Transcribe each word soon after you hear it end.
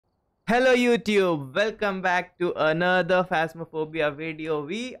Hello YouTube, welcome back to another Phasmophobia video.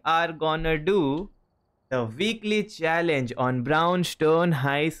 We are gonna do the weekly challenge on Brownstone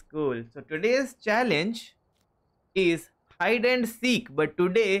High School. So today's challenge is hide and seek, but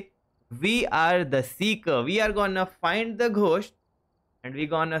today we are the seeker. We are gonna find the ghost and we're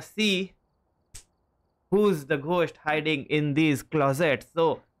gonna see who's the ghost hiding in these closets.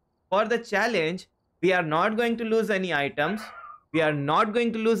 So for the challenge, we are not going to lose any items. We are not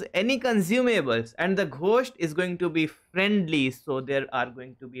going to lose any consumables, and the ghost is going to be friendly, so there are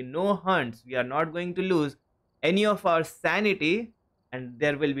going to be no hunts. We are not going to lose any of our sanity, and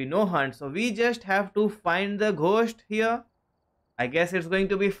there will be no hunt. So we just have to find the ghost here. I guess it's going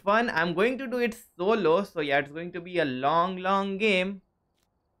to be fun. I'm going to do it solo, so yeah, it's going to be a long game.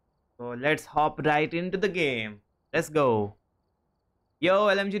 So let's hop right into the game. Let's go. Yo,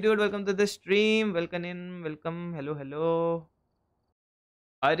 LMG dude, welcome to the stream. Welcome in, welcome. Hello.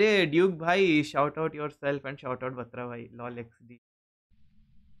 Arey, Duke bhai, shout out yourself and shout out Batra bhai, lol XD.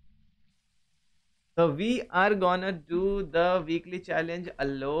 So we are gonna do the weekly challenge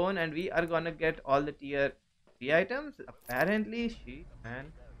alone and we are gonna get all the tier 3 items. Apparently,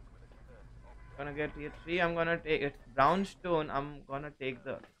 man. Gonna get tier 3, I'm gonna take it's brownstone, I'm gonna take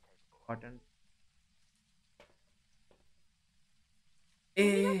the cotton.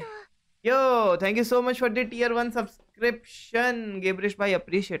 Hey. Yo, thank you so much for the tier 1 subscription. Gabrish bhai,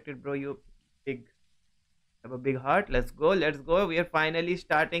 appreciated bro. You have a big heart. Let's go. We are finally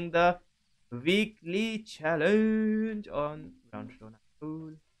starting the weekly challenge on Brownstone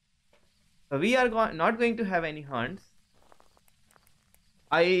School. So we are not going to have any hunts.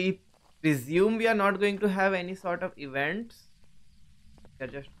 I presume we are not going to have any sort of events. We are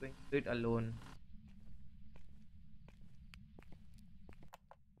just going to do it alone.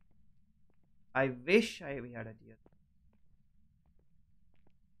 I wish we had a tier.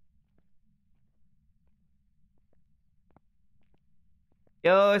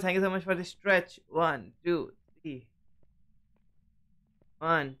 Yo, thank you so much for the stretch. 1, 2, 3.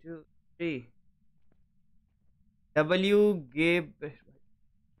 1, 2, 3. W Gabe.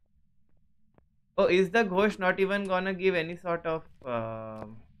 Oh, is the ghost not even gonna give any sort of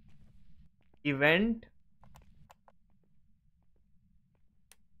event?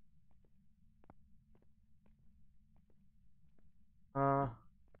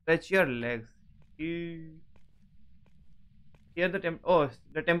 Stretch your legs. Here the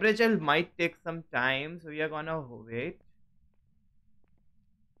temperature might take some time, so we are gonna wait.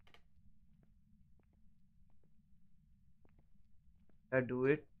 Do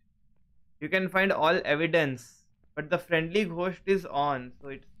it. You can find all evidence, but the friendly ghost is on, so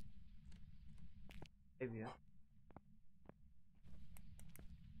it's heavier.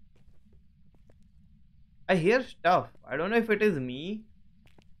 I hear stuff. I don't know if it is me.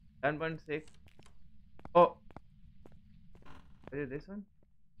 10.6. Oh. Is it this one?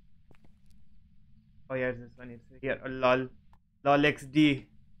 Oh yeah, it's this one. It's here. Oh, lol. Lol XD.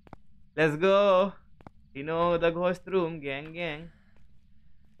 Let's go. You know the ghost room. Gang.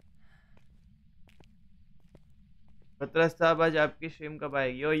 Batra sahab, aaj aapki stream kab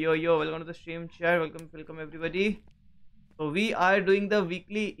aayegi? Yo. Welcome to the stream chat. Welcome everybody. So we are doing the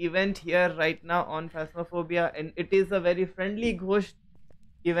weekly event here right now on Phasmophobia, and it is a very friendly ghost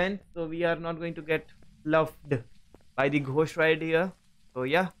event, so we are not going to get fluffed by the ghost right here. So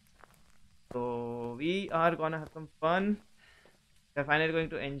yeah, so we are gonna have some fun. We're finally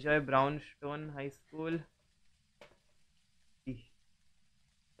going to enjoy Brownstone High School.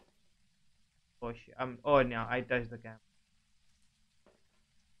 Oh shit, oh no, I touched the camera.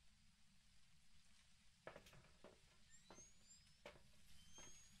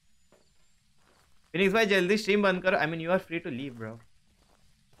 Phoenix bhai, jaldi stream band karo. I mean, you are free to leave, bro.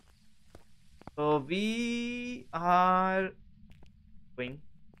 So we are going.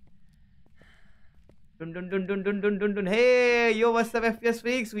 Dun. Hey, yo, what's up, FPS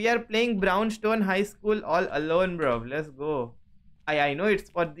freaks? We are playing Brownstone High School all alone, bro. Let's go. I know it's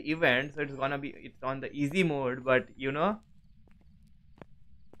for the event, so it's on the easy mode, but you know,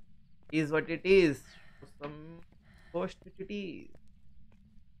 is what it is. Some ghost it is.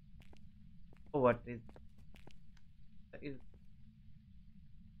 Oh, what is?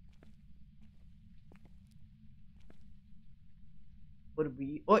 Could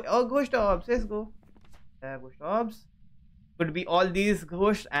be ghost orbs. Let's go. Ghost orbs. Could be all these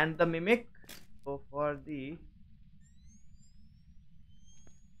ghosts and the mimic. Go for the.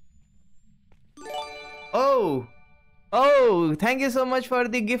 Oh! Thank you so much for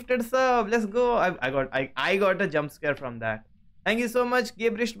the gifted sub. Let's go. I got a jump scare from that. Thank you so much,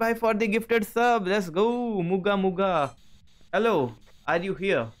 Gabrish bhai, for the gifted sub. Let's go. Muga. Hello. Are you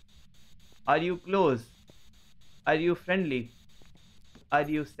here? Are you close? Are you friendly? Are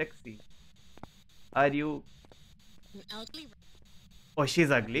you sexy? Are you... Oh,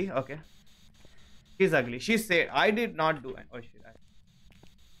 she's ugly. Okay. She's ugly. She said, I did not do it. Oh, shit.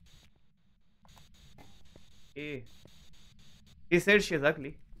 Hey. She said she's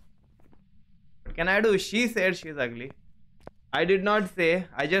ugly. What can I do? She said she's ugly. I did not say.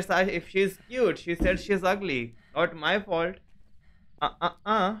 I just asked if she's cute. She said she's ugly. Not my fault.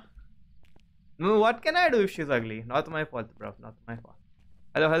 Uh. No, what can I do if she's ugly? Not my fault, bro. Not my fault.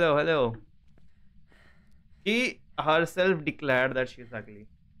 Hello. She herself declared that she's ugly.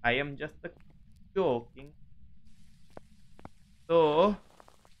 I am just joking. So,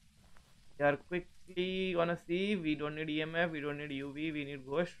 we are quickly gonna see. We don't need EMF, we don't need UV, we need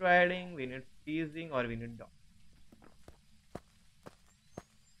ghost riding, we need freezing, or we need dog.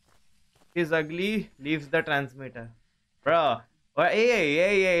 She's ugly, leaves the transmitter. Bro,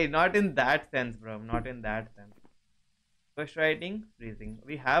 hey, not in that sense, bro. Not in that sense. Ghost riding, freezing.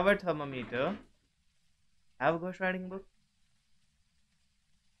 We have a thermometer. Have a ghost riding book?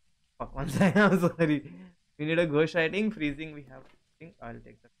 Fuck, one second, I'm sorry. We need a ghost riding, freezing. We have. I think I'll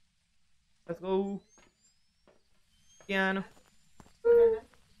take that. Let's go. Piano.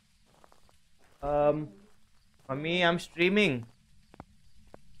 For me, I'm streaming.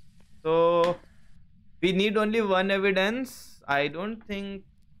 So we need only one evidence. I don't think.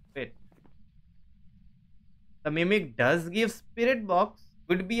 Wait. The mimic does give spirit box.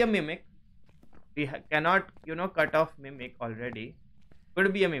 Could be a mimic. We cannot, cut off mimic already.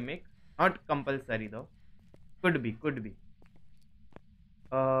 Could be a mimic. Not compulsory though. Could be.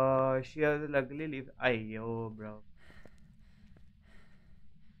 She has a ugly leaf. Yo, bro.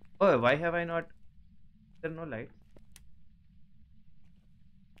 Oh, why have I not? There are no lights.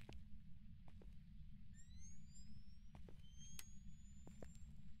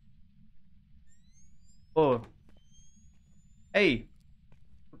 Oh. Hey.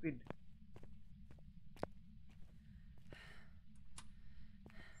 Stupid.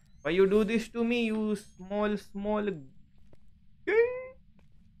 Why you do this to me, you small...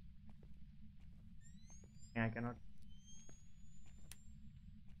 I cannot.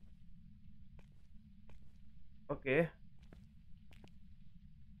 Okay.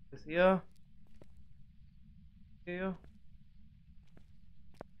 This here. Here.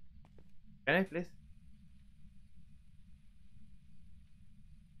 Can I place?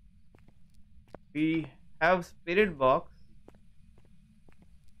 We have spirit box.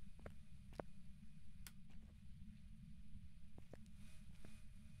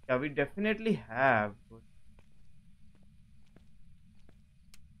 Yeah, we definitely have.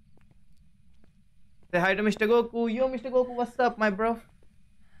 Say hi to Mr. Goku. Yo, Mr. Goku, what's up, my bro?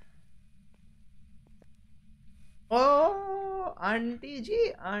 Oh, aunty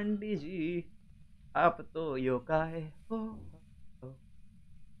जी आप तो yokai हो.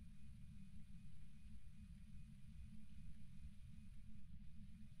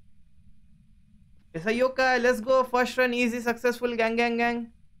 It's a yokai. Let's go. First run, easy, successful.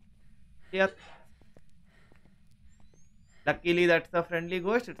 Gang. Yep. Luckily, that's a friendly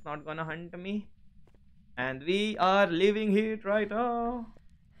ghost. It's not gonna hunt me. And we are leaving it right now.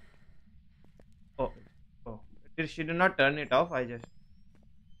 Oh. She did not turn it off. I just.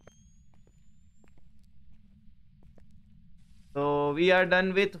 So we are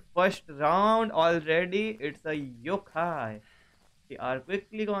done with first round already. It's a yokai. We are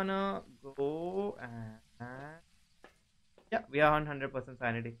quickly gonna go and yeah, we are on 100%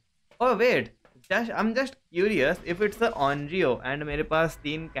 sanity. Oh wait, I'm just curious if it's a Onryo and मेरे पास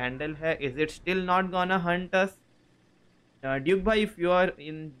 3 candle है, is it still not gonna hunt us? Duke bhai, if you are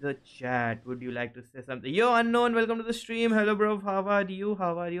in the chat, would you like to say something? Yo, unknown, welcome to the stream. Hello, bro. How are you?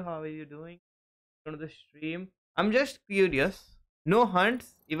 How are you doing? Welcome to the stream. I'm just curious. No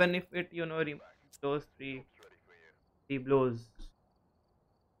hunts, even if it, those three blows.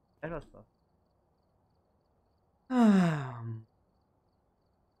 That was tough.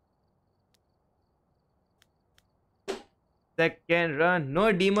 Second run.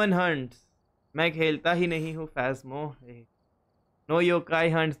 No demon hunts. मैं खेलता ही नहीं हूँ Phasmo. No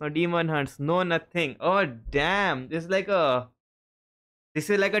yokai hunts, no demon hunts, no nothing. Oh damn! This is like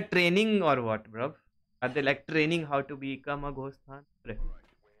a training or what, bro? Are they like training how to become a ghost hunter?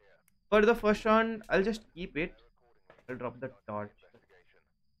 For the first round, I'll just keep it. I'll drop the torch.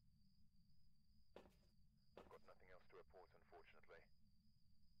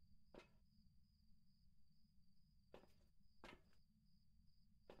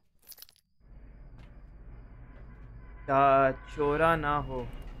 चोरा ना हो.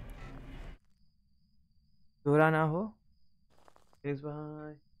 चोरा ना हो. Thanks,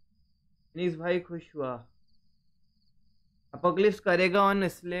 bye. Anees भाई खुश हुआ। Apocalypse करेगा ऑन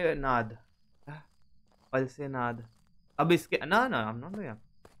इसलिए नाद, पल से नाद। अब इसके ना ना हम not doing,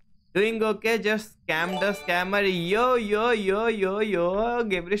 doing okay, just scam the scammer. यो यो यो यो यो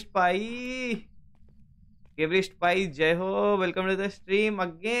गेवरिस्ट पाई, गेवरिस्ट पाई जय हो, welcome to the stream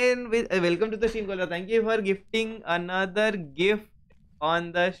again, welcome to the stream बोला, thank you for gifting another gift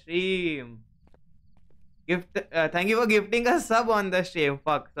on the stream, gift thank you for gifting अ सब on the stream,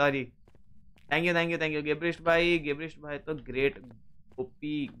 fuck sorry, thank you thank you thank you गेवरिस्ट भाई, गेवरिस्ट भाई तो great,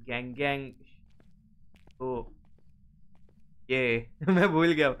 OP gang gang. तो ये मैं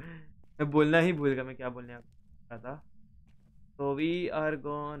भूल गया, मैं बोलना ही भूल गया, मैं क्या बोलने आ था। तो we are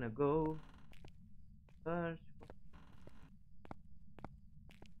gone go search,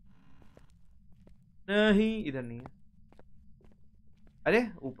 नहीं इधर नहीं है, अरे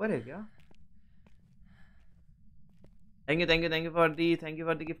ऊपर है क्या। Thank you for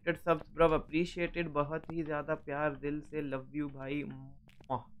the gifted subs bro, appreciated, बहुत ही ज्यादा प्यार दिल से, लव यू भाई,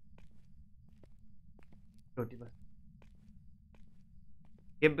 रोटी बस।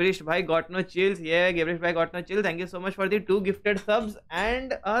 Gibrish bhai got no chills. Yeah, Gibrish bhai got no chill. Thank you so much for the 2 gifted subs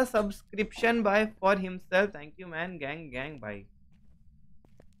and a subscription by for himself. Thank you, man. Gang, gang, bhai.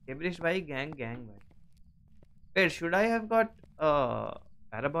 Gibrish bhai, gang, gang, bhai. Wait, should I have got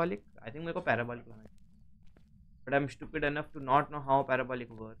parabolic? I think मेरे को parabolic लाना है. But I'm stupid enough to not know how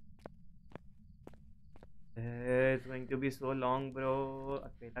parabolic works. It's going to be so long, bro.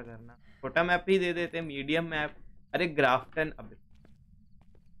 अकेला करना. छोटा map ही दे देते, medium map. अरे Grafton अब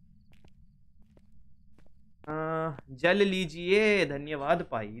जल लीजिए, धन्यवाद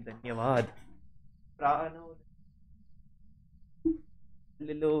पाई, धन्यवाद। प्राणो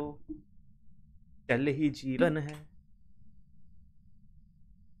ले लो, जल ही जीवन है।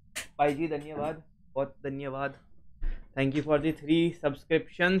 पाई जी धन्यवाद, बहुत धन्यवाद। Thank you for the 3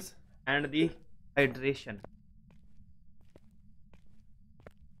 subscriptions and the hydration.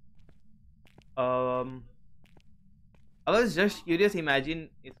 I was just curious, imagine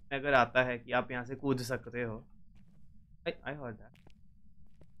इसमें अगर आता है कि आप यहाँ से कूद सकते हो। I heard that.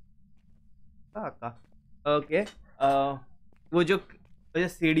 ओके, वो जो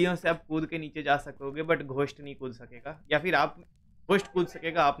सीढ़ियों से आप कूद के नीचे जा सकोगे, बट घोस्ट नहीं कूद सकेगा, या फिर आप घोस्ट कूद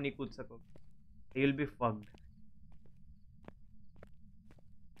सकेगा, आप नहीं कूद सकोगे। You will be fucked.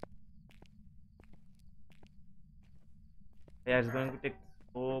 It's going to take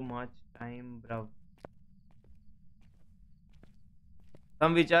so much time bro.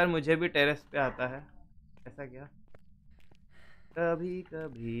 कम विचार, मुझे भी टेरेस पे आता है। ऐसा क्या? कभी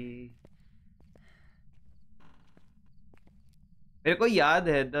कभी मेरे को याद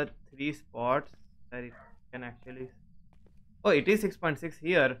है the 3 spots that it can actually, oh it is 6.6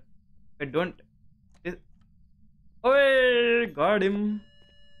 here, I don't, it, oh got him,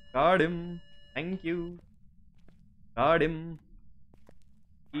 thank you, got him,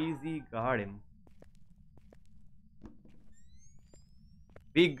 easy, got him,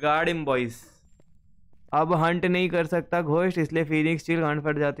 we got him boys। अब हंट नहीं कर सकता घोस्ट, इसलिए फीनिक्स चिल हंट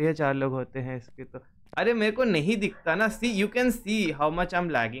फट जाती है, 4 लोग होते हैं इसके। तो अरे मेरे को नहीं दिखता ना, सी you can see how much I am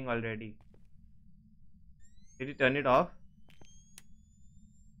lagging already. Did U turn it of?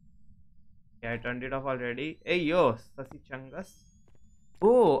 Yeah, I turned it off already. Hey yo, Sasi Changas.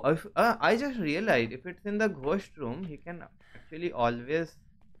 Oh, I just realized if it's in the ghost room, he can actually always.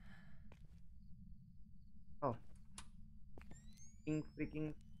 Oh, freaking.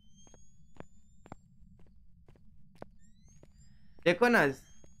 देखो ना,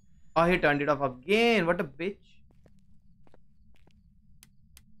 oh he turned it off again. What a bitch.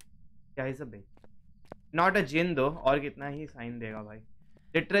 क्या is a bitch? Not a jinn though, और कितना ही sign देगा भाई।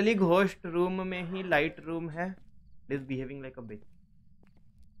 Literally ghost room में ही light room है, is behaving like अ बिच।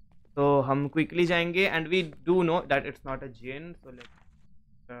 तो हम क्विकली जाएंगे and we do know that it's not a Jin, so let's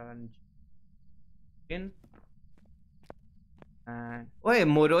Jin. And ओए,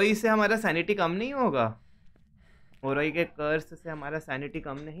 मोरोई से हमारा सैनिटी कम नहीं होगा? मोरोई के कर्स से हमारा सैनिटी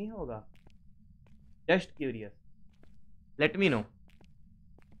कम नहीं होगा? Just curious, let me know.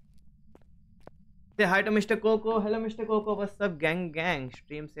 Say hi to Mr. Coco. Hello, Mr. Coco. What's up, gang? Gang.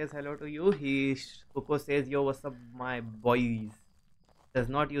 Stream says hello to you. Coco says, yo, what's up, my boys? Does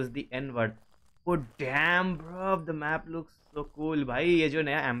not use the N word. Oh, damn, bro. The map looks so cool. भाई ये जो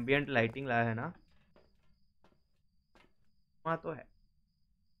नया ambient lighting लाया है ना, वहाँ तो है।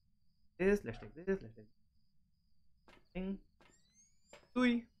 Let's take this.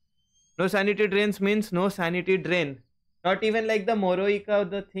 No sanity drains means no sanity drain. Not even like the Moroi ka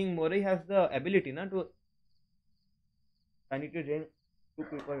the thing. Moroi has the ability na to sanity drain 2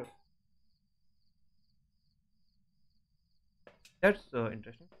 people. That's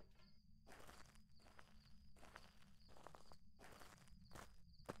interesting.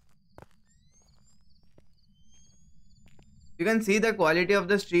 You can see the quality of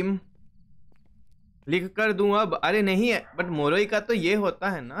the stream. लिख कर दूं अब? अरे नहीं है, but मोरोई का तो ये होता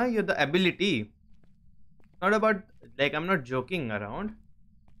है ना, ये the ability, not about like I am not joking around.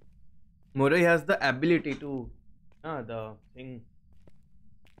 मोरोई has the ability to the thing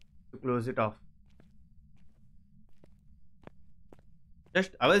to close it off.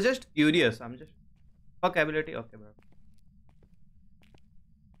 I was just curious. I'm just fuck ability. Okay, bro.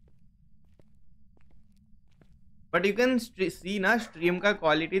 But you can see ना stream का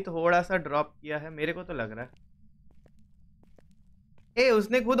quality थोड़ा सा drop किया है, मेरे को तो लग रहा है. ए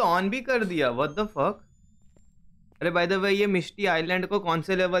उसने खुद ऑन भी कर दिया. What the fuck? अरे by the way, ये मिस्टी आइलैंड को कौन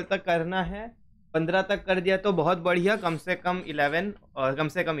से लेवल तक करना है? 15 तक कर दिया तो बहुत बढ़िया. कम से कम 11 और कम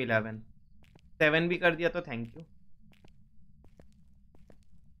से कम 11 7 भी कर दिया तो thank you.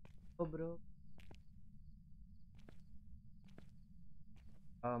 O bro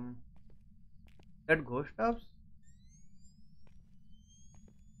that ghost stops.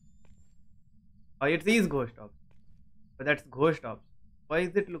 Oh, it is ghost stops, but that's ghost stops. Why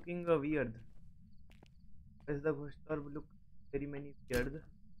is it looking weird? Why does the ghost orb look very many weird?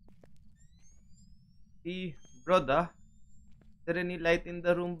 See, brother, is there any light in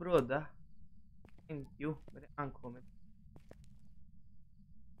the room, brother? Thank you. मेरे आंखों में.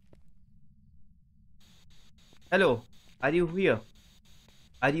 Hello, are you here?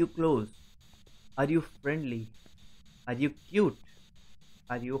 Are you close? Are you friendly? Are you cute?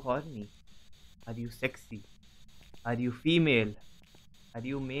 Are you horny? Are you sexy? Are you female? Are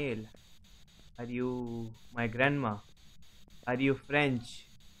you male? Are you my grandma? Are you French?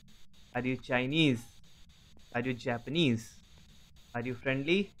 Are you Chinese? Are you Japanese? Are you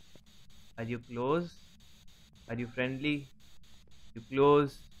friendly? Are you close? Are you friendly? You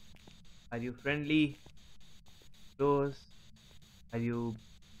close? Are you friendly? Close? Are you...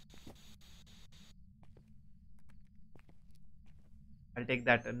 I'll take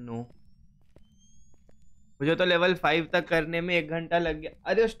that a no. मुझे तो level 5 तक करने में 1 घंटा लग गया.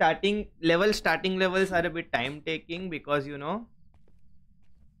 अरे starting levels are a bit time taking because you know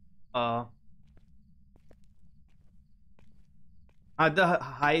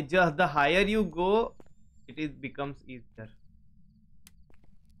the higher you go, it becomes easier.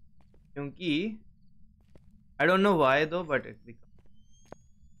 क्योंकि I don't know why though, but it becomes.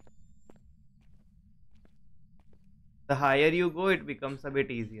 The higher you go, it becomes a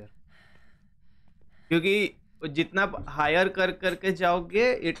bit easier. क्योंकि जितना higher करके जाओगे,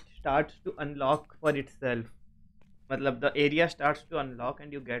 it starts to unlock for itself. मतलब the area starts to unlock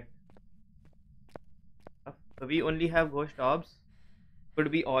and you get. So we only have ghost orbs. Could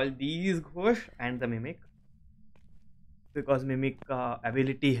be all these ghosts and the mimic. Because mimic का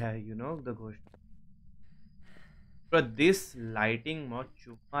ability है, you know, the ghost. But this lighting, more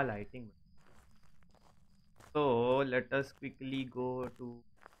chuma lighting. So let us quickly go to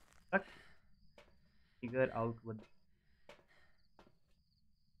figure out what.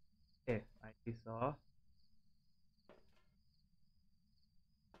 Okay, I saw.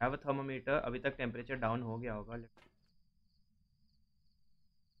 I have a thermometer. अभी तक temperature down हो गया होगा.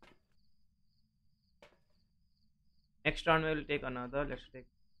 Next round we will take another. Let's take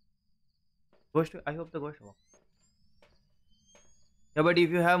ghost. I hope the ghost walk. Yeah, but if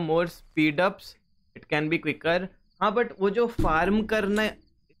you have more speed ups, it can be quicker. हाँ, but वो जो farm करना,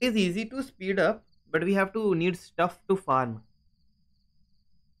 it is easy to speed up, but we have to need stuff to farm.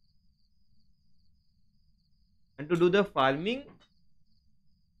 And to do the farming,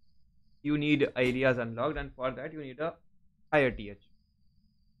 you need areas unlocked, and for that you need a higher TH.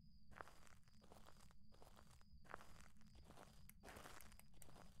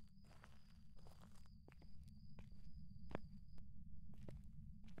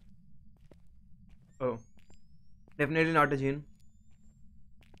 Oh, definitely not a gin.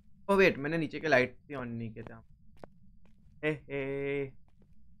 Oh wait, मैंने नीचे के light भी on नहीं किया था. Hey.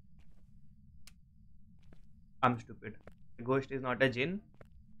 I'm stupid. The ghost is not a jinn.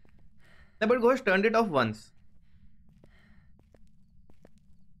 No, but ghost turned it off once.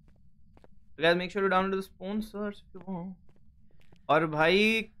 So guys, make sure to download the sponsors if you want. और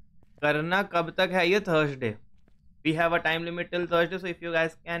भाई करना कब तक है ये? Thursday. We have a time limit till Thursday, so if you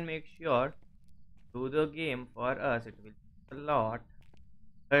guys can make sure do the game for us, it will be a lot.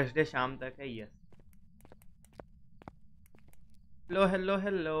 Thursday शाम तक है. Yes.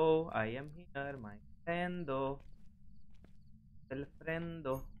 Hello. I am here, my friendo. El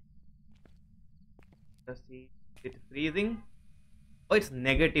friendo. Just see it freezing. Oh, it's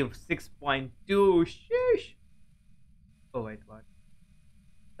negative 6.2. Sheesh. Oh wait, what?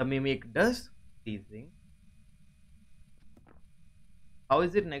 The mimic does freezing. How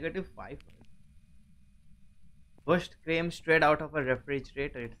is it negative 5? Ghost came straight out of a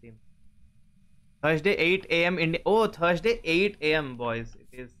refrigerator, it seems. Thursday 8 a.m. India. Oh, Thursday 8 a.m. boys. It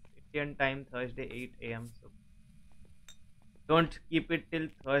is Indian time, Thursday 8 a.m. So don't keep it till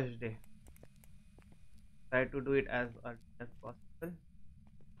Thursday. Try to do it as early as possible.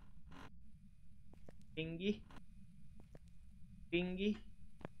 Pingy. Pingy.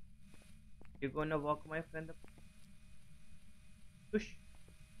 You gonna walk my friend? Push.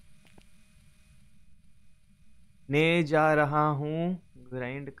 ने जा रहा हूँ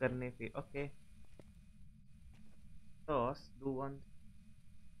grind करने पे. Okay. So do one.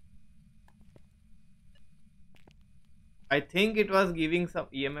 I think it was giving some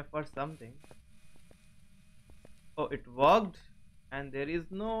EMF or something. Oh, it worked, and there is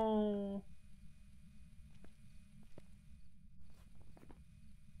no.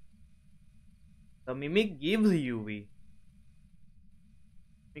 The mimic gives UV.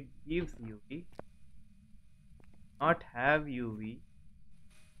 It gives UV. Not have UV.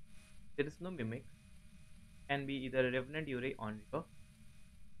 There is no mimic. Can be either revenant, Uri, Onryo.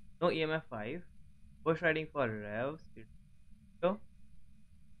 No EMF 5. Ghost riding for revs. So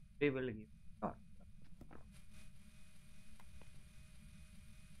we will give. Shot.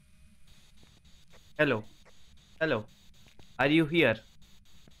 Hello. Hello. Are you here?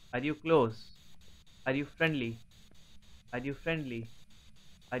 Are you close? Are you friendly? Are you friendly?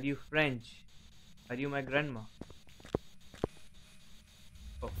 Are you French? Are you my grandma?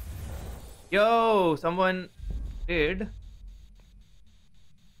 Oh. Yo, someone did.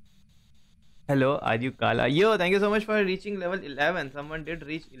 Hello, are you Kala? Yo, thank you so much for reaching level 11. Someone did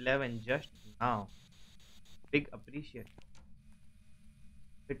reach 11 just now. Big appreciate.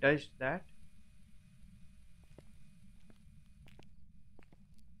 We touched that.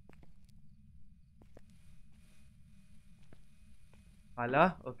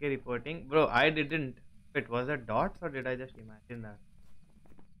 Kala, okay, reporting. Bro, I didn't. Wait, was that dots or did I just imagine that?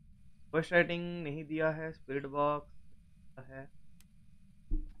 First writing नहीं दिया है. Spirit box है.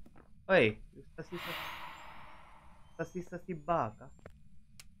 ओए, ससी बाका.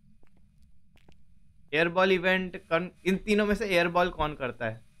 एयरबॉल event in तीनों में से एयरबॉल कौन करता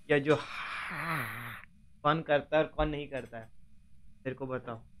है, या जो कौन करता है और कौन नहीं करता है, मेरे को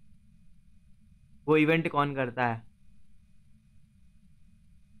बताओ. वो इवेंट कौन करता है?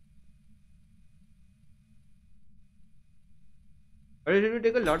 But it will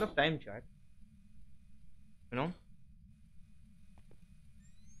take a lot of time, chat. You know.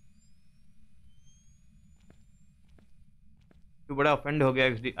 तू बड़ा ऑफेंड हो गया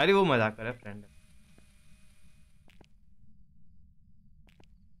XD. अरे वो मजाक कर रहा है friend.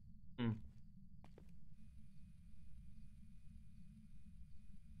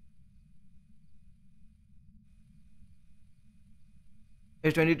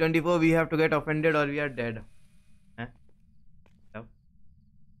 It's 2024. We have to get offended or we are dead. Eh? Yep.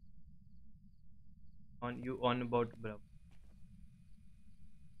 On about bro.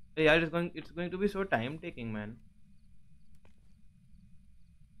 Yeah, it's going to be so time taking, man.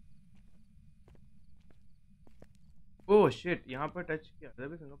 Oh shit, यहाँ पर टच किया था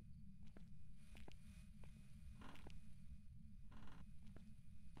भी finger.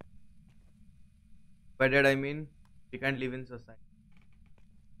 By that I mean we can't live in society.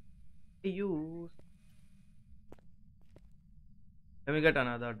 You. Let me get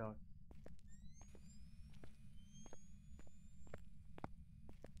another dot.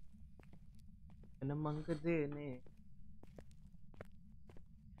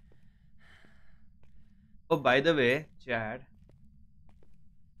 Oh, by the way, Chad.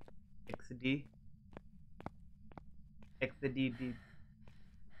 XDD.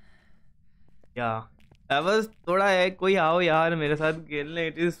 Yeah. That was थोड़ा है, कोई आओ यार मेरे साथ खेलने.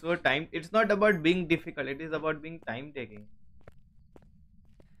 It is so time. It's not about being difficult. It is about being time taking.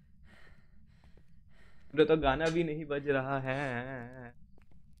 तो गाना भी नहीं बज रहा है.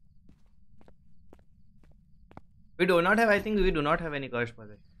 We do not have. I think we do not have any cursed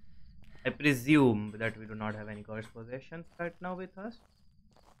possession. I presume that we do not have any cursed possessions right now with us.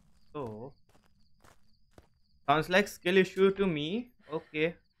 So sounds like skill issue to me.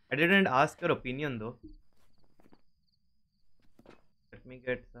 Okay. I didn't ask your opinion though. Let me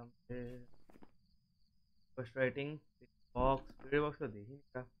get some first writing box. Spirit box तो दे ही नहीं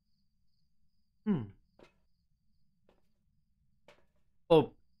रहा. Oh,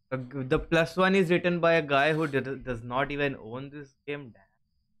 the +1 is written by a guy who does not even own this game.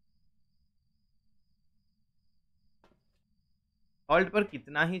 Alt पर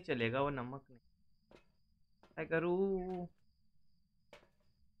कितना ही चलेगा वो नमक नहीं. क्या करूँ?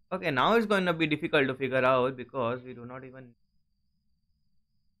 Okay, now it's going to be difficult to figure out because we do not even.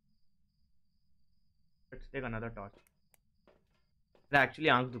 Let's take another torch. Actually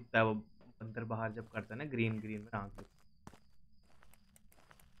आंख दुखता है वो अंदर बाहर जब करता है ना, ग्रीन ग्रीन में आंख दुखता है।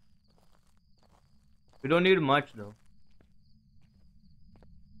 वी डोंट नीड मच दो।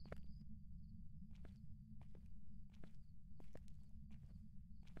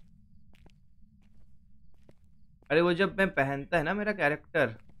 अरे वो जब मैं पहनता है ना मेरा कैरेक्टर,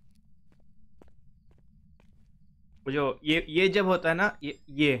 वो जो ये जब होता है ना,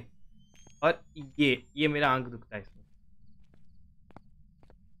 ये और ये मेरा आंख दुखता है इसमें।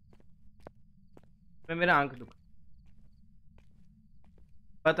 मेरा आंख दुखता,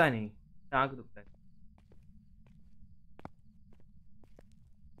 पता नहीं, आंख दुखता है।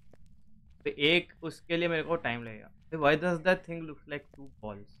 तो एक उसके लिए मेरे को टाइम लगेगा। Why does that thing looks like two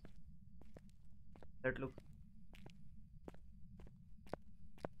balls? That looks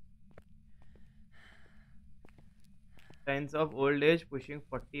signs of old age pushing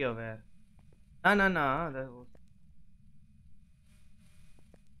 40 aware। ना ना ना,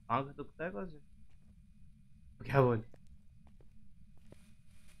 आंख दुखता है कौन से? क्या बोल?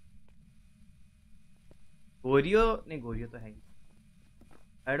 गोरियो नहीं, गोरियो तो है ही।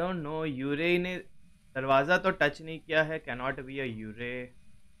 आई डोंट नो, यूरे ने दरवाजा तो टच नहीं किया है, cannot be a you're.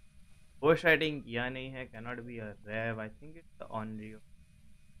 Ghost writing किया नहीं है, cannot be a rev. I think it's ऑनरियो,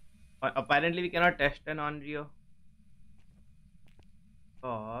 और apparently we cannot test N ऑनरियो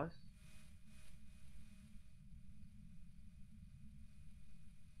because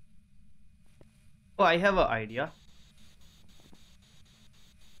oh I have an idea।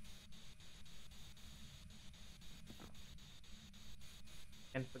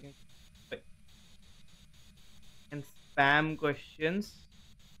 can fucking wait, can spam questions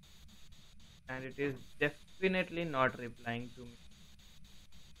and it is definitely not replying to me।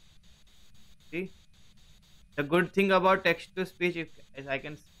 See, the good thing about text to speech is I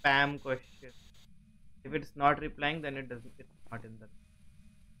can spam questions. If it's not replying, then it doesn't, it's not in the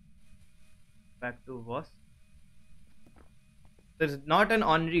back to was. There's not an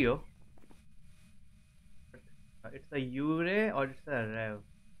onryo, but it's a ure or it's a rev।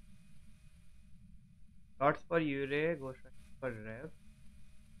 Shots for ure, go for rev।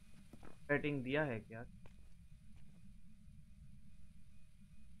 Setting दिया है क्या?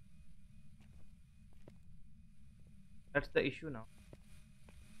 That's the issue now।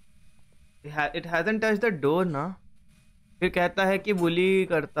 It hasn't touched the door ना। फिर कहता है कि बुली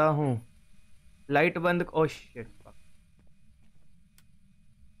करता हूँ। लाइट बंद, ओ शिट,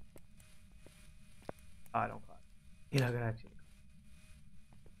 आ रहा हूँ, ये लग रहा है actually।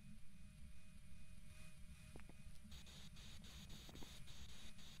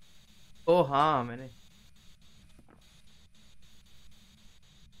 ओ हाँ, मैंने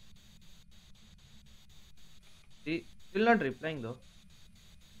still not replying though।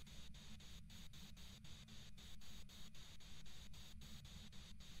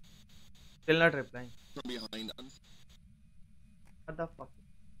 Still not replying। What the fuck?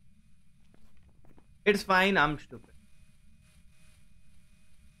 It's fine, I'm stupid।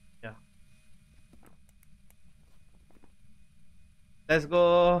 Yeah, let's go।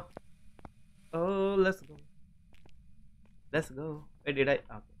 Oh, let's go, let's go। Wait, did I?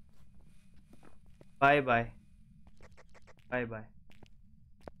 Okay, bye bye, bye bye।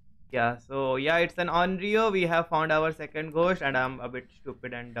 Yeah, so yeah, it's an onryo. We have found our second ghost and I'm a bit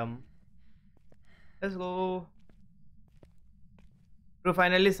stupid and dumb। Let's go. So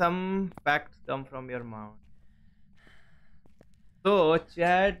finally some facts come from your mouth। So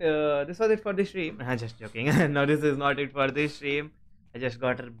chat, this was it for the stream। Just joking। No, this is not it for the stream। I just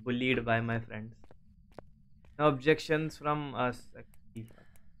got bullied by my friends। No objections from us actually।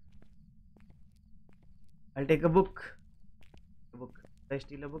 I'll take a book। A book. Should I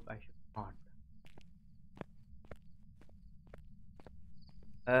steal a book? I should not।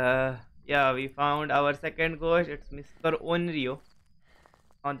 Yeah, we found our second ghost। It's Mr. Onryo।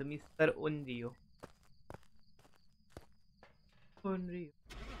 On the Mr. Onryo। Onryo।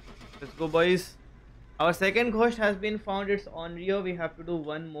 Let's go, boys। Our second ghost has been found. It's Onryo। We have to do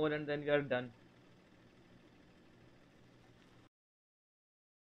one more and then we are done।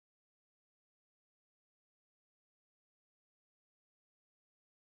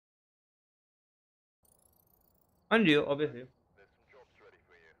 Onryo, obviously.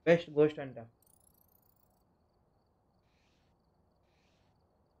 Best ghost hunter।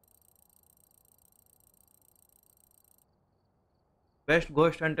 Best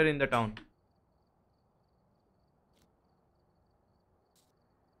ghost hunter in the town।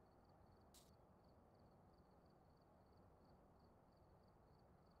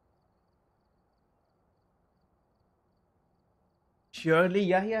 Surely,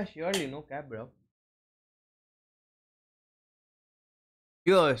 yeah, surely, no cap, bro।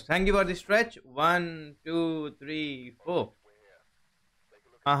 Yours. Thank you for the stretch. 1, 2, 3, 4.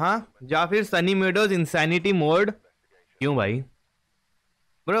 हाँ, या फिर Sunny meadows insanity mode. क्यों भाई?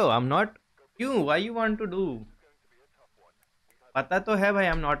 Bro I am not. क्यों? Why you want to do? पता तो है भाई,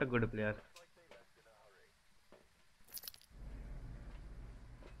 I am not a good player.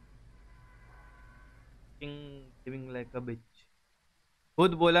 Living like अ बिच।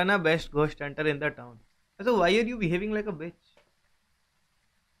 खुद बोला ना, best ghost Hunter in the town. So why are you behaving like a bitch?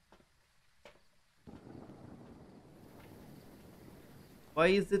 Why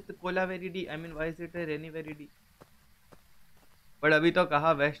is it cola very D? I mean, why is it a rainy very D? But अभी तो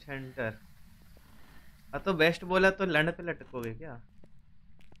कहा best Hunter. हाँ तो best बोला तो लंड पे लटकोगे क्या?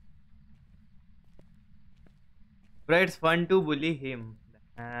 Bro, it's fun to bully him.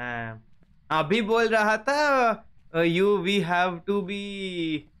 अभी बोल रहा था you we have to be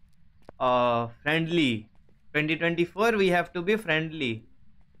friendly. 2024 we have to be friendly.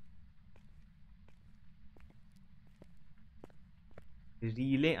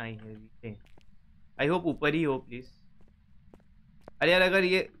 Relay आई है, रीले। आई होप ऊपर ही हो प्लीज। अरे यार, अगर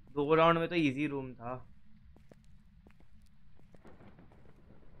ये 2 राउंड में तो इजी रूम था।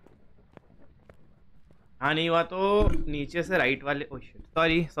 हाँ नहीं हुआ तो नीचे से राइट वाले। Oh shit,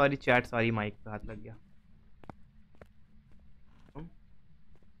 sorry sorry chat, sorry mic पे हाथ लग गया।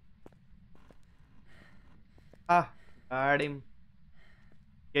 Ah, got him.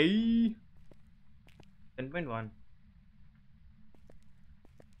 Yay! 10.1.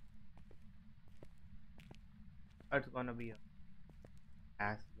 That's gonna be a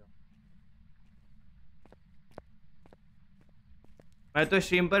ass job. मैं तो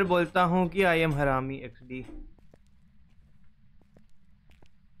स्ट्रीम पर बोलता हूँ कि आई एम हरामी एक्सडी।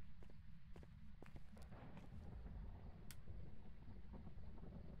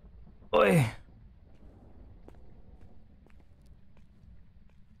 ओए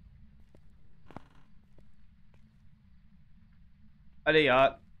अरे यार,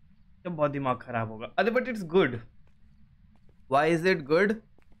 तो बहुत दिमाग खराब होगा। अरे but it's good. Why is it good?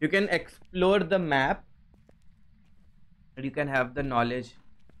 You can explore the map and you can have the knowledge.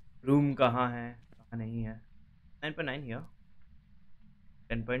 Room कहाँ है, कहाँ नहीं है। 9.9 here.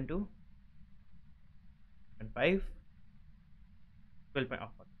 10.2, 10.5,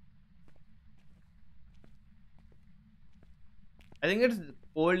 12. I think it's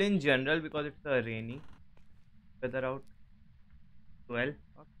cold in general because it's a rainy weather out. 12.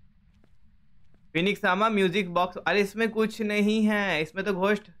 Phoenix Sama music box. अरे इसमें कुछ नहीं है, इसमें तो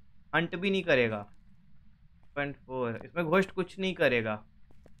घोस्ट हंट भी नहीं करेगा। 0.4, इसमें घोस्ट कुछ नहीं करेगा,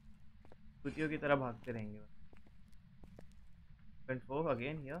 कुतियों की तरह भागते रहेंगे। 0.4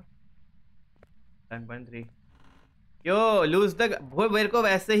 again here. 10.3। Yo lose the वो मेरे को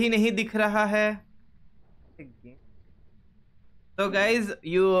वैसे ही नहीं दिख रहा है। So guys,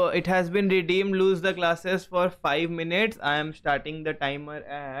 it has been redeemed. Lose the classes for 5 minutes. I am starting the timer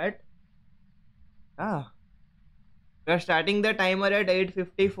at we are starting the timer at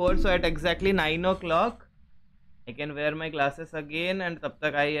 8:54. So at exactly 9 o'clock, I can wear my glasses again, and tab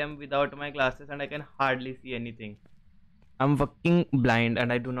tak I am without my glasses and I can hardly see anything. I'm fucking blind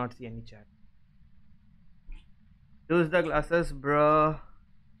and I do not see any chat. Lose the glasses, bro.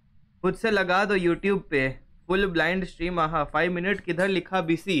 खुद से लगा दो YouTube पे full blind stream. आहा 5 minute किधर लिखा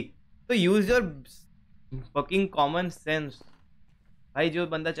BC? तो use your fucking common sense भाई। जो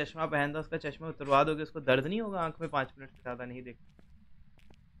बंदा चश्मा पहनता है उसका चश्मा उतरवा दोगे, उसको दर्द नहीं होगा आंख में 5 मिनट से ज्यादा नहीं देख।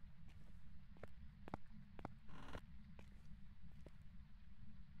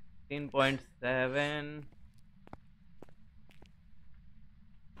 13.7।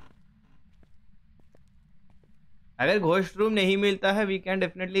 अगर घोस्ट रूम नहीं मिलता है we can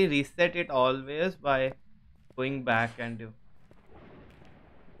definitely reset it always by going back and do.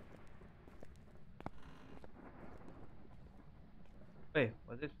 Wait,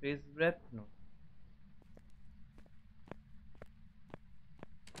 was it space breath? No.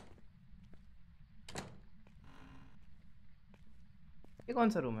 ये कौन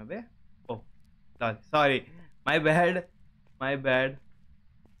सा रूम है बे? Oh sorry, my bad, my bad.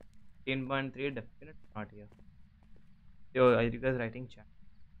 10.3 definitely not here. Yo, are you guys writing chat?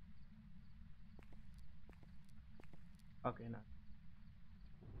 Okay ना,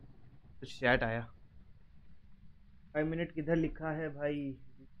 कुछ chat आया। 5 minute किधर लिखा है भाई?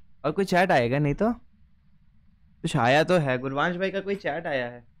 और कोई चैट आएगा नहीं तो? कुछ आया तो है, गुरवांश भाई का कोई चैट आया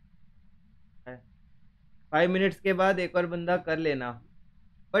है। 5 मिनट्स के बाद एक और बंदा कर लेना,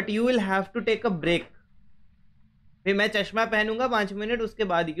 but you will have to take a break. फिर मैं चश्मा पहनूंगा 5 मिनट उसके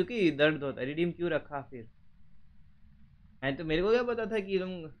बाद ही, क्योंकि दर्द होता है। रिडीम क्यों रखा फिर? मैं तो, मेरे को क्या पता था कि तुम।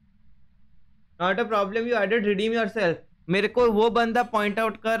 Not a problem, you added redeem yourself. मेरे को वो बंदा पॉइंट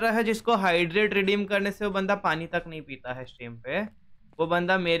आउट कर रहा है जिसको हाइड्रेट रिडीम करने से वो बंदा पानी तक नहीं पीता है स्ट्रीम पे। वो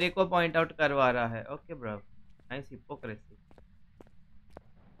बंदा मेरे को पॉइंट आउट करवा रहा है। Okay bro, nice hypocrisy.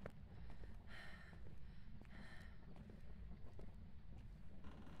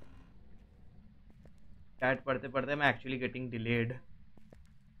 Chat पढ़ते पढ़ते मैं एक्चुअली गेटिंग डिलेड।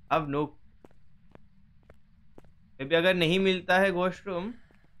 अब नो, मे बी अगर नहीं मिलता है ghost room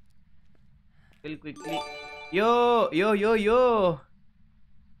will quickly. Yo yo yo yo,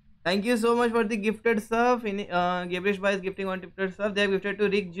 thank you so much for the gifted sub. Gabrish Bhai is gifting one gifted sub. They have gifted to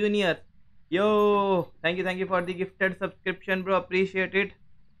Rick Jr. Yo, thank you for the gifted subscription bro, appreciate it.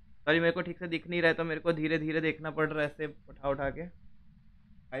 Sorry मेरे को ठीक से दिख नहीं रहा है तो मेरे को धीरे धीरे देखना पड़ रहा है ऐसे उठा उठा के।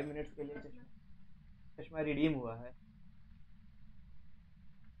 5 मिनट्स के लिए चश्मा चश्मा रिडीम हुआ है।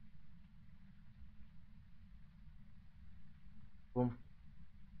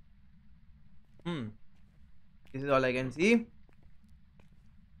 This is all I can see.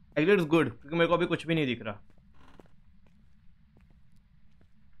 Actually it's good क्योंकि मेरे को अभी कुछ भी नहीं दिख रहा।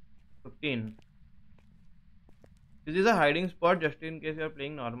 15, this is a hiding spot just in case you are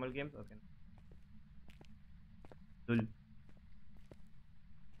playing normal games. Okay.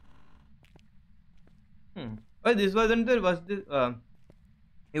 और this wasn't there, was this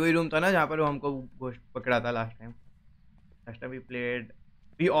ये वही रूम था ना जहाँ पर वो हमको घोस्ट पकड़ा था last time. Last time we played,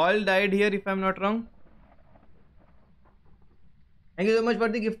 we all died here if I am not wrong. Thank you so much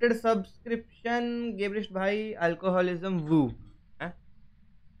for the gifted subscription गेब्रिश भाई। Alcoholism Wu,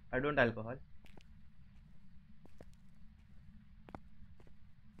 I don't alcohol,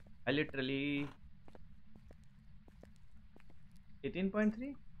 I literally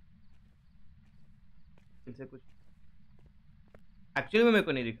 18.3 इनसे कुछ actually में मेरे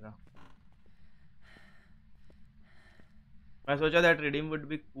को नहीं दिख रहा। मैं सोचा that redeem would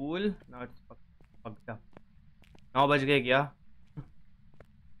be cool, now it's fucked up. 9 बज गए क्या?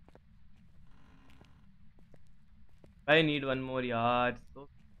 आई नीड वन मोर यार। सो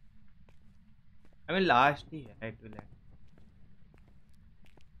आई मीन लास्ट ही है to land.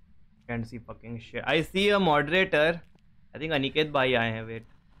 Can't see fucking shit. I see a moderator. I think Aniket भाई आए हैं। वेट,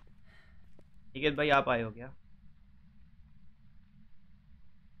 अनिकेत भाई आप आए हो क्या?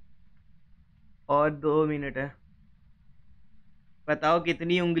 और 2 मिनट है। बताओ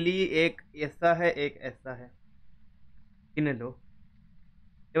कितनी उंगली, एक ऐसा है एक ऐसा है, गिन लो।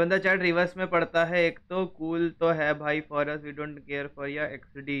 ये बंदा चैट रिवर्स में पढ़ता है। एक तो कूल तो है भाई, for us we don't care for या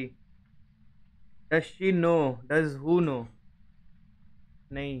XD. Does she know, does who know?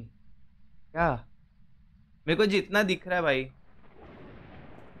 नहीं क्या, मेरे को जितना दिख रहा है भाई,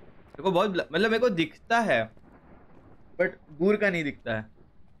 मेरे को बहुत मतलब मेरे को दिखता है बट दूर का नहीं दिखता है।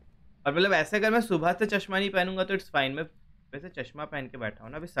 और मतलब ऐसे अगर मैं सुबह से चश्मा नहीं पहनूंगा तो इट्स फाइन। मैं वैसे चश्मा पहन के बैठा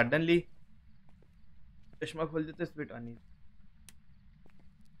हूँ ना, अभी सडनली चश्मा खोल देते स्पिट आनी।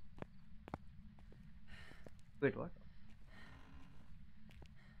 Wait what?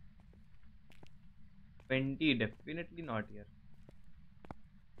 20 definitely not here.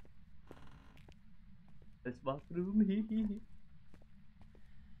 This bathroom, he.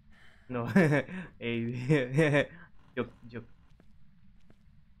 No, चुप।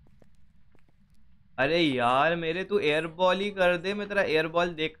 अरे यार मेरे तू एयर बॉल ही कर दे, मैं तेरा एयर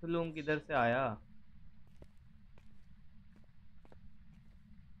बॉल देख लूं किधर से आया।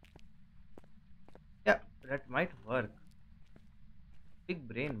 Yeah, that might work. Big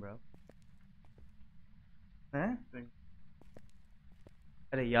brain, bro. हैं?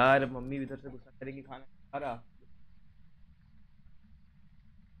 अरे यार मम्मी इधर से गुस्सा करेगी, खाना खा रहा।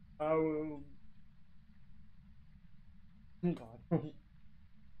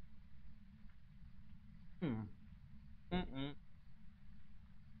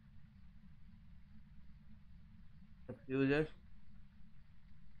 Excuses.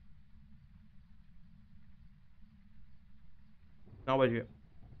 9 बजे।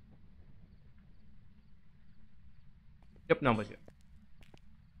 जब 9 बजे।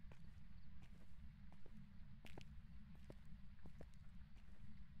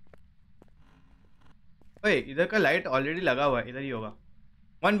 ओए इधर का लाइट ऑलरेडी लगा हुआ है, इधर ही होगा।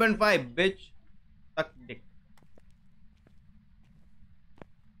 1.5 बिच तक दिख।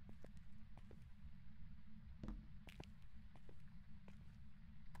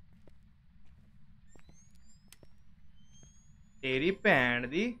 तेरी भैन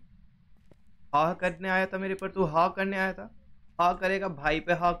दी, हा करने आया था मेरे पर, तू हा करने आया था। हा करेगा भाई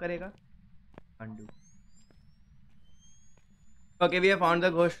पे, हा करेगा। Undo. Okay we have found the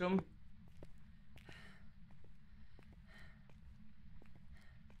ghost room.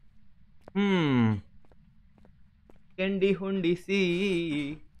 Candy हुंडी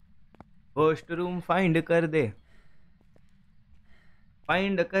सी घोस्ट रूम फाइंड कर दे।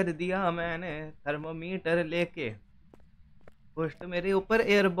 फाइंड कर दिया मैंने थर्मोमीटर लेके, पोस्ट मेरे ऊपर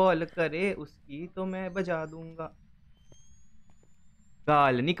एयर बॉल करे उसकी तो मैं बजा दूंगा।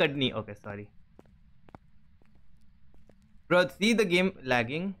 गाल नहीं Katni. Okay sorry bro, see the game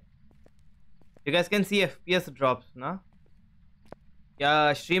lagging, you guys can see FPS drops ना।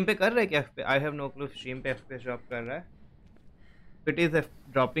 क्या स्ट्रीम पे कर रहे हैं क्या FPS? I have no clue stream पे एफपीएस ड्रॉप कर रहा है। It is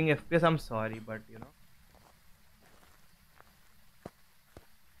dropping FPS, I'm sorry, but you know.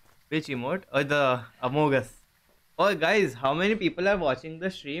 Which emote? Oh, the Among Us. Oh, guys, how many people are watching the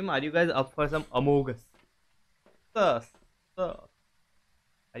stream? Are you guys up for some Among Us? Sir, sir.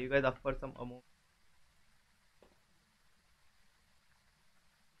 Are you guys up for some Among Us?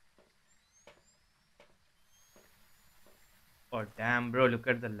 Oh, damn, bro, look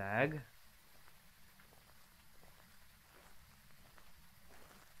at the lag.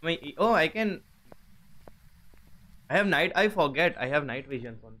 Oh, I can. I have night. I forget. I have night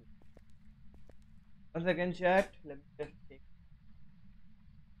vision on this. 1 second, chat. Let me just take.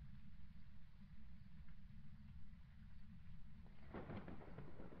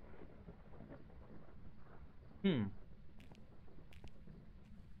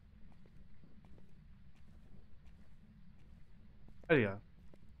 अरे यार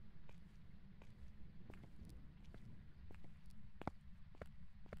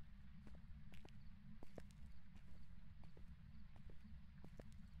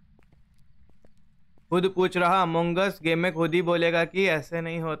खुद पूछ रहा among अस game में, खुद ही बोलेगा कि ऐसे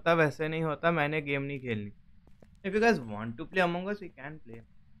नहीं होता वैसे नहीं होता, मैंने गेम नहीं खेलनी। If you guys want to play Among Us, we can play.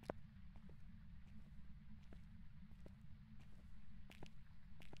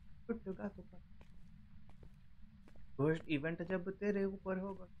 Ghost event जब तेरे ऊपर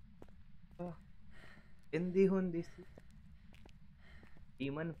होगा, हिंदी हुंदी सी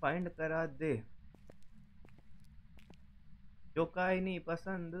डीमन फाइंड करा दे, जो काई नहीं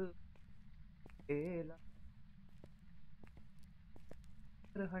पसंद केला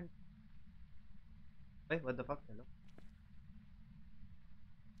हंट। भाई व्हाट द फक, हेलो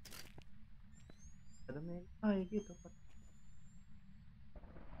कदम में आएगी तो पता।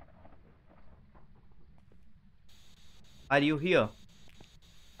 Are you here?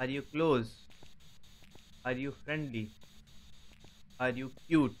 Are you close? Are you friendly? Are you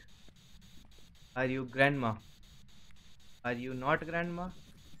cute? Are you grandma? Are you not grandma?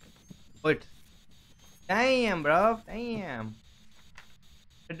 What? Damn, bro. Damn.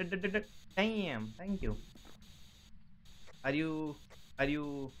 Damn. Thank you. Are you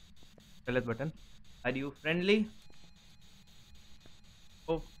गलत button? Are you friendly?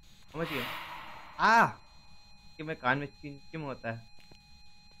 Oh, समझ गया। Ah! कि मैं कान में चिम होता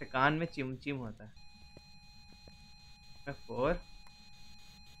है, कान में चिम होता है। 4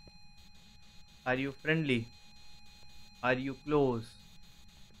 Are you friendly? Are you close?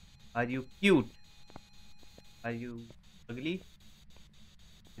 Are you cute? Are you ugly?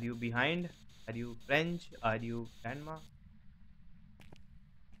 Are you behind? Are you French? Are you grandma?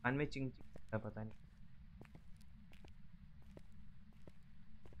 कान में चिंग पता नहीं।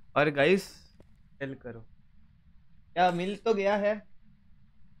 और गाइस टेल करो, क्या मिल तो गया है?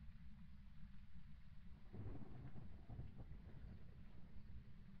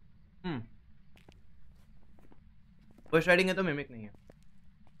 फर्स्ट राइडिंग है तो मिमिक नहीं है।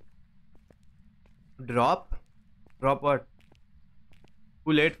 Drop what?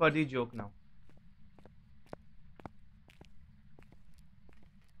 To late for the joke now.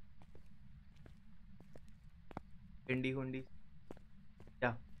 हिंडी हुंडी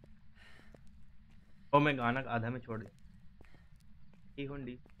क्या? ओ मैं गाना आधा में छोड़ दे।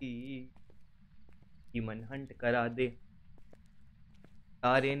 हुंडी की मन हंट करा दे,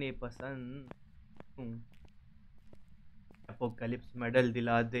 तारे ने पसंद एपोकलिप्स मेडल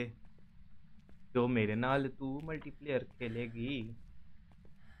दिला दे, जो मेरे नाल तू मल्टीप्लेयर खेलेगी,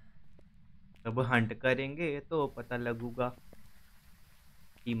 तब हंट करेंगे तो पता लगूगा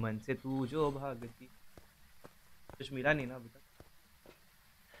कि मन से तू जो भागती। कुछ मिला नहीं ना अभी तक।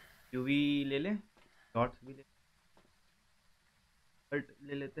 यूवी ले ले, डॉट्स भी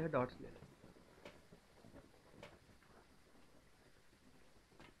ले लेते हैं, डॉट्स ले लेते हैं।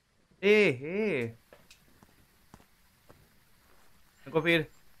 हे को फिर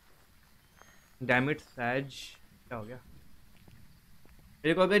डैमिट सैज क्या हो गया?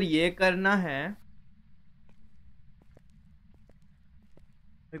 मेरे को अगर ये करना है,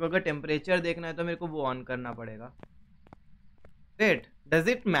 मेरे को अगर टेम्परेचर देखना है तो मेरे को वो ऑन करना पड़ेगा। Wait, does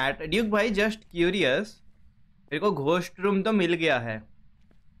it matter? Duke भाई जस्ट क्यूरियस, मेरे को घोस्ट रूम तो मिल गया है,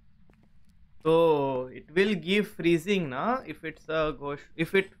 तो इट विल गिव फ्रीजिंग ना if it's a ghost.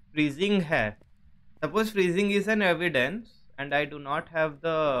 If it freezing है, suppose freezing is an evidence, and I do not have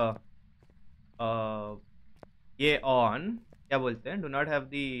the ये on, क्या बोलते हैं, do not have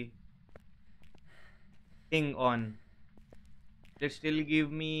the thing on, it still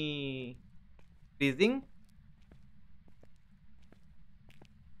give me freezing.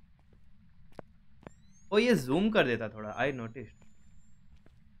 वो ये zoom कर देता थोड़ा, I noticed.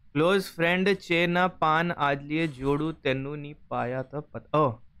 क्लोज फ्रेंड चेना पान आज लिए जोड़ू तेनू नहीं पाया था पता।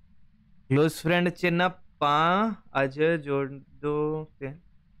 ओ क्लोज फ्रेंड चेना पा आज जोड़ दो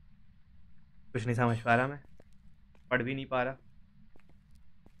कुछ नहीं समझ पा रहा, मैं पढ़ भी नहीं पा रहा,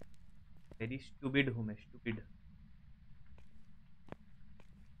 वेरी स्टूपिड हूँ मैं, स्टूपिड।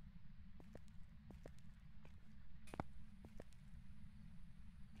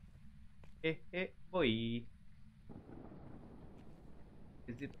 हे बोई,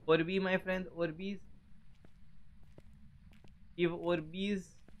 is it Orbi my friend? Orbis, give Orbis,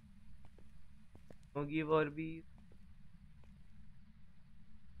 no give Orbis।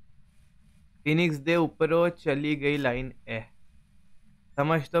 Phoenix दे ऊपरों चली गई लाइन ए,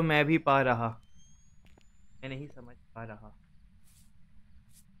 समझ तो मैं भी पा रहा, मैं नहीं समझ पा रहा।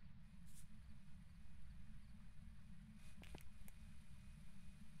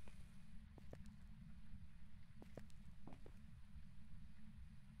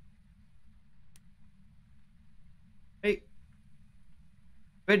 Hey,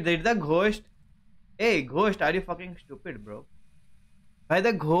 wait, did the ghost? Hey, ghost, are you fucking stupid, bro? Why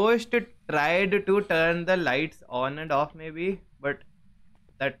the ghost tried to turn the lights on and off, maybe, but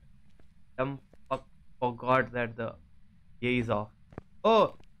that dumb fuck forgot that the A is off.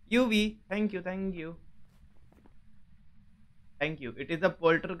 Oh, UV, thank you, thank you, thank you. It is a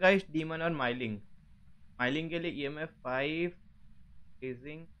poltergeist, demon, or myling. Myling के लिए EMF 5,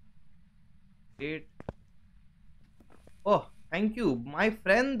 freezing 8. Oh, thank you, my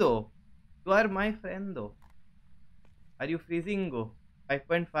friend though. You are my friend though. Are you freezing go?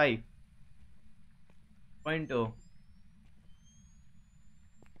 5.5. 0.0.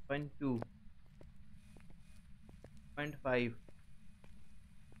 0.2. 0.5.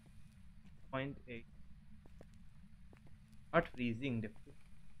 0.8. Not freezing.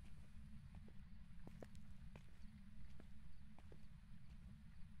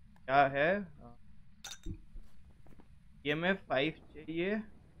 क्या है? EMF 5 चाहिए,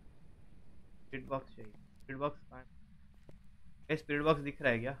 spirit box चाहिए। Spirit box कहाँ? Spirit box दिख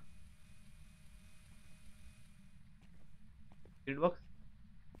रहा है क्या? स्पिरिट बॉक्स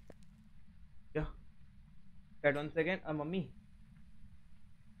क्या? Wait 1 second, मम्मी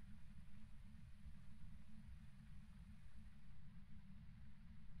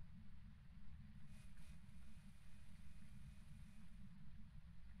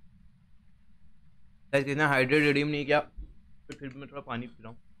कितना हाइड्रेट रिडीम नहीं किया, फिर भी मैं थोड़ा पानी पी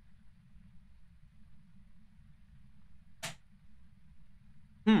रहा हूँ।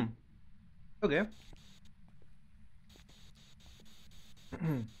 Okay.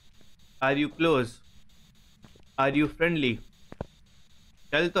 Are you close? Are you friendly?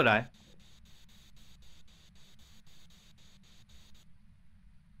 चल तो रहा है,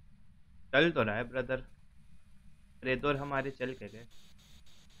 चल तो रहा है ब्रदर, रेदोर हमारे चल के गए।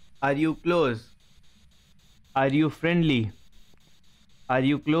 Are you close? Are you friendly? Are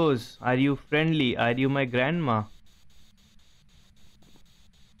you close? Are you friendly? Are you my grandma?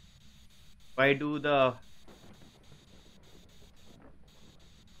 Why do the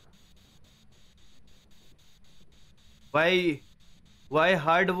why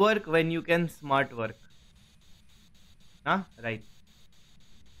hard work when you can smart work? Huh? Right.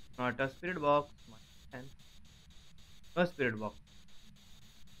 Not a spirit box. No spirit box.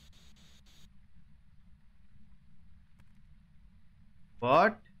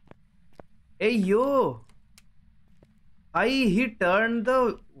 What? Hey yo! He turned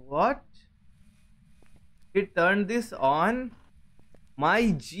the what? He turned this on?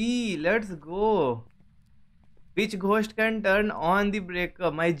 My G, let's go. Which ghost can turn on the breaker?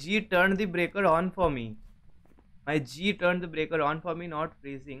 My G turned the breaker on for me. My G turned the breaker on for me, not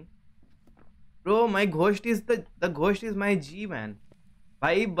freezing. Bro, my ghost is the ghost is my G man.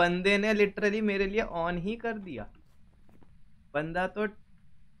 भाई बंदे ने literally मेरे लिए on ही कर दिया। बंदा तो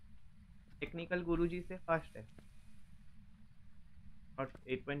technical गुरुजी से फास्ट है। Not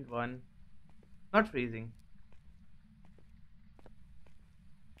 8.1. Not freezing.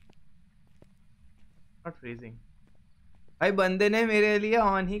 Not freezing. भाई बंदे ने मेरे लिए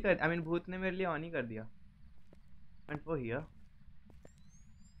ऑन ही कर, I mean भूत ने मेरे लिए ऑन ही कर दिया। 0.4 here.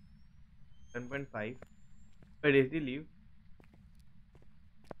 10.5. Where did he leave?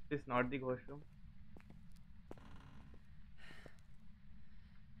 This is not the ghost room.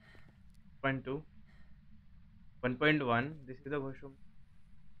 0.2. 1.1. This is the washroom.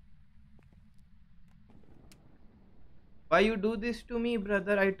 Why you do this to me,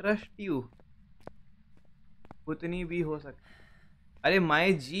 brother? I trust you. भूतनी भी हो सकती. अरे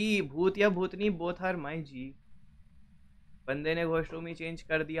माई जी, भूत या भूतनी बोथ आर माई जी. बंदे ने वॉशरूम ही चेंज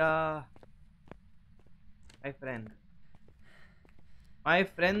कर दिया. माई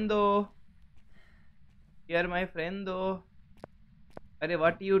फ्रेंड दो. हियर माई फ्रेंड दो. अरे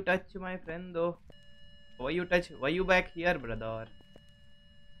what you touch my friend दो. Why you touch? Why you back here, brother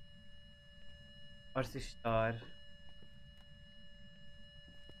or sister?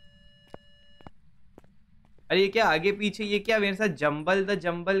 अरे ये क्या आगे पीछे, ये क्या मेरे साथ जंबल द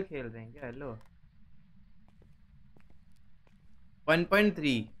जंबल खेल रहे हैं क्या? Hello.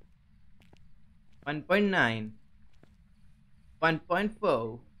 1.3, 1.9,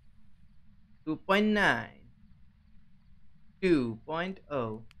 1.4, 2.9,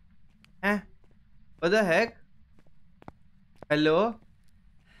 2.0. Huh? What the heck? Hello?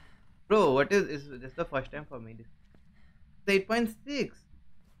 Bro, what is this the first time for me? This 8.6.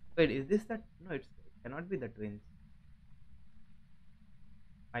 Wait, is this that? No, it cannot be the twins.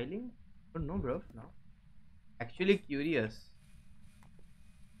 Smiling? Don't know, bro. Now, actually curious.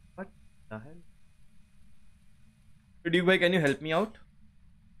 What the hell? Dude, bhai, can you help me out?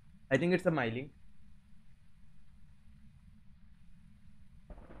 I think it's a smiling.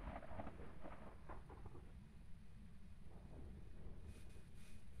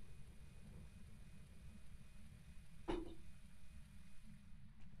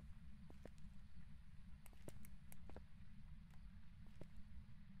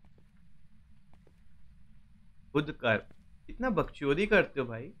 खुद कर. इतना बकचोदी करते हो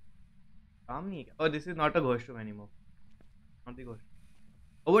भाई, काम नहीं है क्या? और this is not a ghost room anymore. Not the ghost.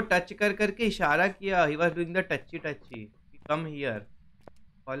 वो टच कर करके इशारा किया. He was doing the टची. Come here,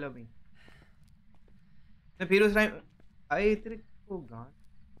 follow me. फिर उस टाइम आई तेरे को गान.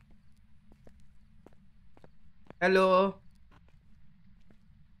 Hello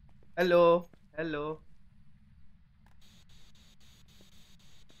hello hello.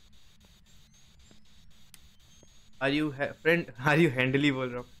 Are you friend? Are you हैंडली बोल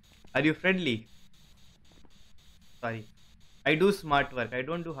रहा हूँ. Are you friendly? Sorry, I do smart work, I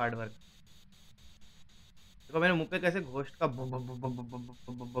don't do hard work. देखो मेरे मुंह पे कैसे घोस्ट का कर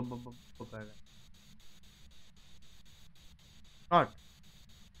रहा है. नॉट.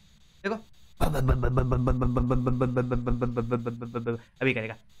 देखो अभी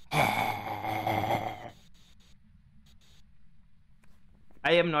करेगा.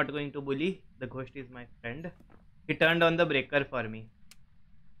 I am not going to bully. The ghost is my friend. He turned on the breaker for me.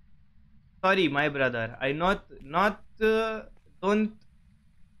 Sorry, my brother. I don't not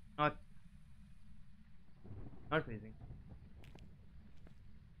freezing.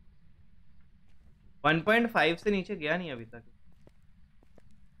 1.5 से नीचे गया नहीं अभी तक.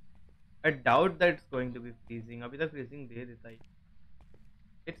 I doubt that it's going to be freezing. अभी तक freezing दे देता है.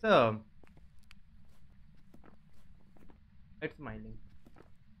 It's smiling.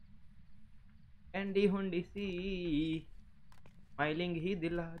 कैंडी हुंडी सी स्माइलिंग ही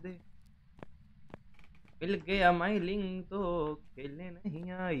दिला दे. मिल गया माइलिंग तो खेलने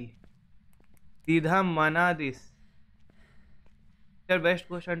नहीं आई. सीधा मना this. Best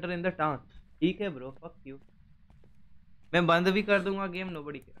ghost Hunter in the town. ठीक है ब्रो, फक यू. मैं बंद भी कर दूंगा गेम,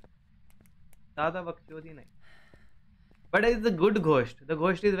 नोबडी केयर. ज्यादा बकचोदी नहीं. But is the good ghost. The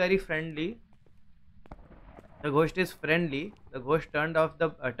ghost is very friendly. The ghost is friendly. The ghost turned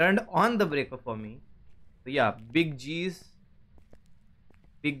on the breaker for me. So yeah, big G's.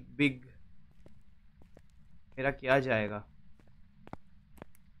 Big. मेरा क्या जाएगा?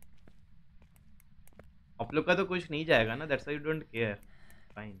 आप लोग का तो कुछ नहीं जाएगा ना. That's why you don't care.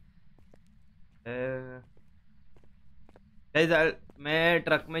 Fine. guys, मैं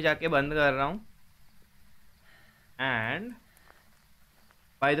ट्रक में जाके बंद कर रहा हूँ. And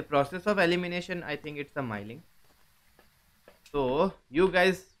by the process of elimination, I think it's a miling. So you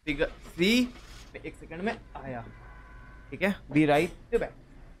guys see. एक सेकंड में आया. ठीक है, be right back.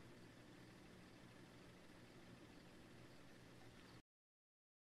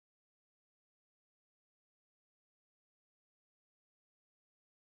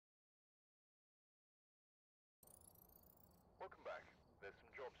 Welcome back. There's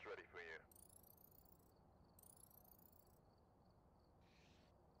some jobs ready for you.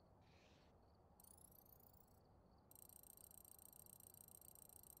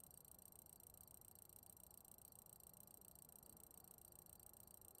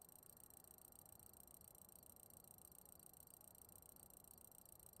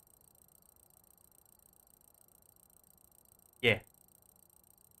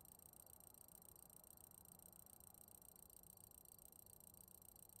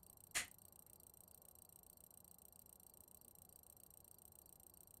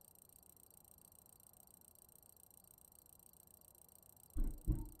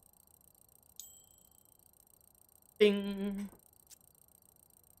 Ting.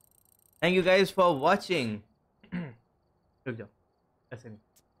 Thank you guys for watching. रुक जाओ, ऐसे नहीं.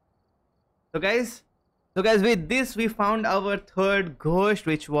 So guys, with this we found our third ghost,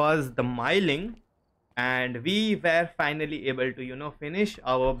 which was the myling, and we were finally able to finish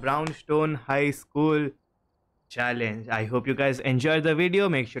our Brownstone High School challenge. I hope you guys enjoyed the video.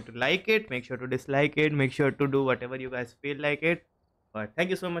 Make sure to like it, make sure to dislike it, make sure to do whatever you guys feel like it. But thank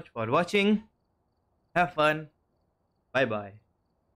you so much for watching. Have fun. Bye bye.